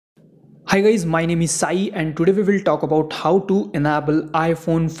Hi guys, my name is Sai and today we will talk about how to enable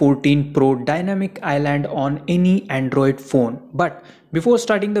iPhone 14 Pro Dynamic Island on any Android phone. But before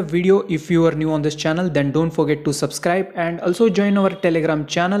starting the video, if you are new on this channel, then don't forget to subscribe and also join our Telegram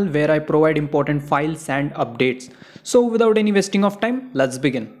channel where I provide important files and updates. So without any wasting of time, let's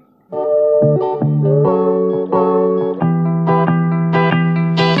begin.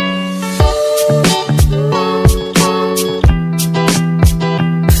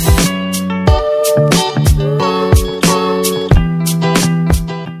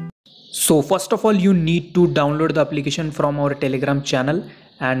 So first of all, you need to download the application from our Telegram channel,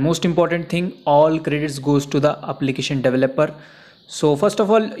 and most important thing, all credits goes to the application developer. So first of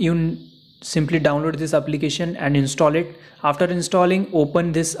all, simply download this application and install it. After installing,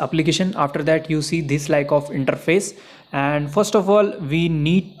 open this application. After that, you see this like of interface, and first of all, we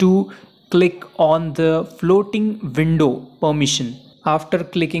need to click on the floating window permission. After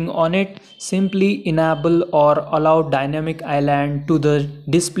clicking on it, simply enable or allow dynamic island to the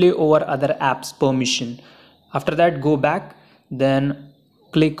display over other apps permission. After that, go back, then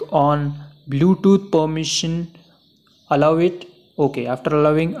click on Bluetooth permission, allow it. Okay, after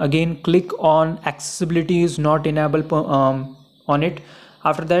allowing, again click on accessibility is not enabled on it.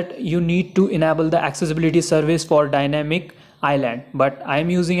 After that, you need to enable the accessibility service for dynamic island, but I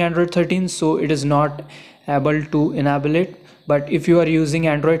am using Android 13, so it is not able to enable it. But if you are using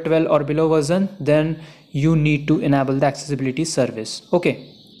Android 12 or below version, then you need to enable the accessibility service.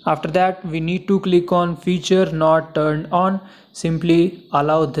 Okay, after that, we need to click on feature not turned on. Simply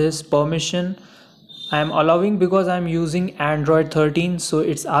allow this permission. I am allowing because I am using Android 13, so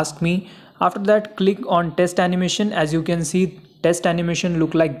it's asked me. After that, click on test animation. As you can see, test animation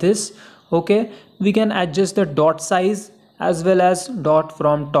look like this. Okay, we can adjust the dot size as well as dot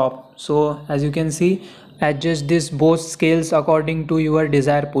from top. So as you can see, adjust this both scales according to your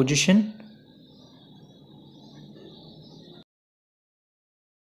desired position.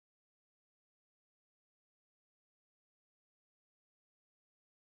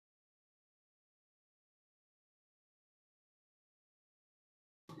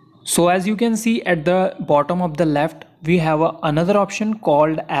 So as you can see at the bottom of the left, we have another option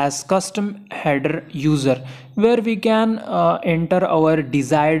called as custom header user, where we can enter our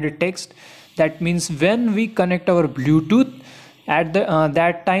desired text. That means when we connect our Bluetooth, at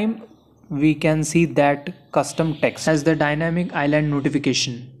that time we can see that custom text as the dynamic island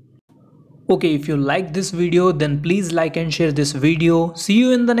notification. Okay, if you like this video, then please like and share this video. See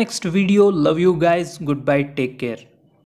you in the next video. Love you guys. Goodbye. Take care.